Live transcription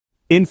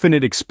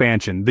Infinite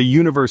expansion. The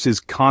universe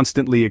is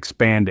constantly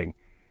expanding.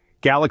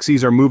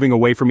 Galaxies are moving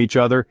away from each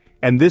other,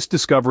 and this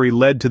discovery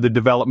led to the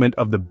development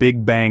of the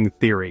Big Bang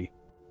theory.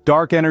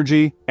 Dark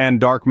energy and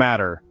dark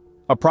matter.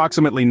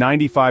 Approximately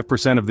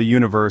 95% of the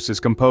universe is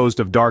composed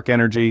of dark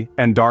energy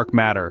and dark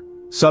matter,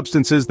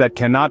 substances that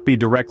cannot be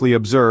directly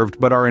observed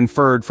but are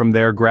inferred from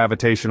their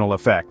gravitational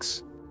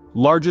effects.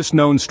 Largest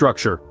known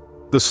structure,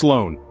 the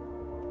Sloan.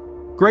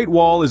 Great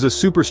Wall is a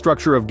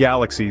superstructure of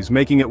galaxies,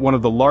 making it one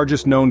of the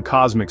largest known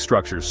cosmic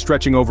structures,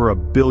 stretching over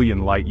 1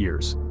 billion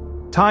light-years.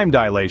 Time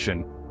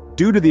dilation.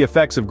 Due to the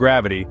effects of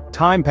gravity,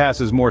 time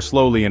passes more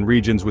slowly in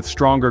regions with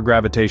stronger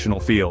gravitational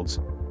fields.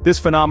 This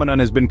phenomenon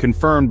has been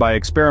confirmed by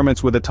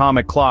experiments with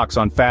atomic clocks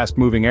on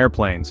fast-moving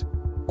airplanes.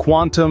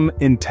 Quantum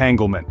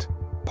entanglement.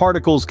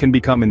 Particles can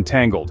become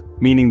entangled,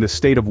 meaning the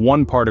state of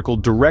one particle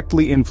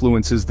directly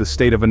influences the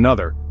state of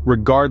another,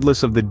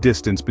 regardless of the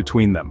distance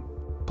between them.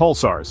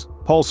 Pulsars.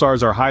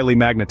 Pulsars are highly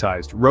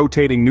magnetized,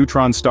 rotating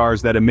neutron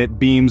stars that emit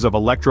beams of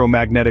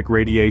electromagnetic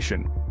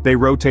radiation. They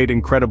rotate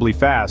incredibly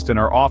fast and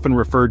are often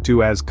referred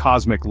to as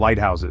cosmic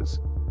lighthouses.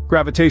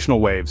 Gravitational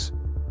waves.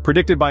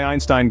 Predicted by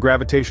Einstein,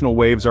 gravitational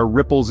waves are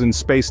ripples in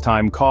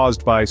space-time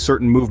caused by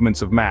certain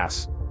movements of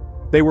mass.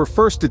 They were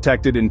first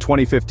detected in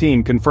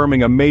 2015,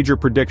 confirming a major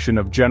prediction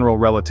of general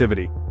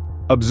relativity.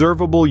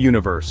 Observable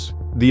Universe.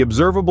 The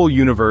observable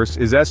universe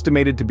is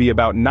estimated to be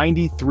about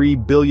 93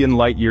 billion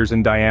light-years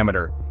in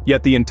diameter,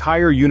 yet the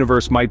entire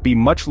universe might be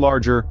much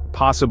larger,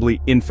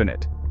 possibly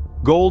infinite.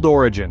 Gold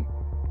origin.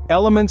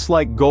 Elements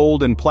like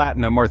gold and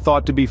platinum are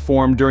thought to be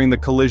formed during the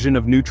collision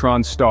of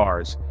neutron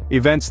stars,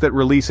 events that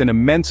release an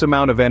immense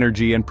amount of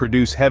energy and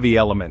produce heavy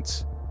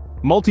elements.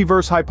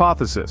 Multiverse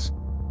Hypothesis.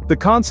 The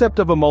concept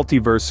of a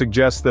multiverse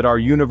suggests that our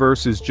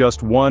universe is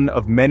just one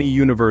of many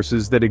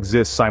universes that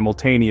exist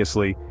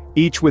simultaneously,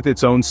 each with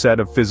its own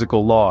set of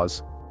physical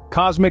laws.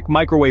 Cosmic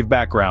microwave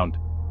background.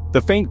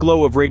 The faint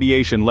glow of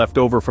radiation left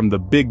over from the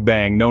Big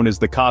Bang, known as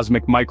the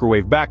cosmic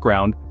microwave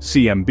background,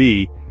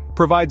 CMB,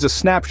 provides a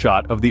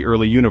snapshot of the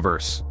early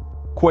universe.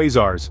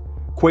 Quasars.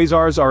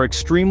 Quasars are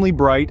extremely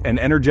bright and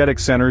energetic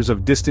centers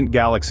of distant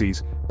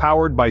galaxies,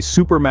 powered by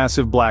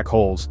supermassive black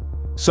holes.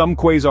 Some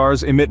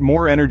quasars emit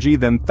more energy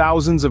than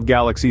thousands of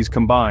galaxies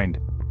combined.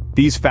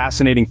 These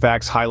fascinating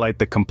facts highlight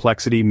the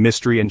complexity,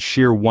 mystery, and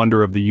sheer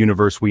wonder of the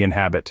universe we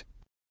inhabit.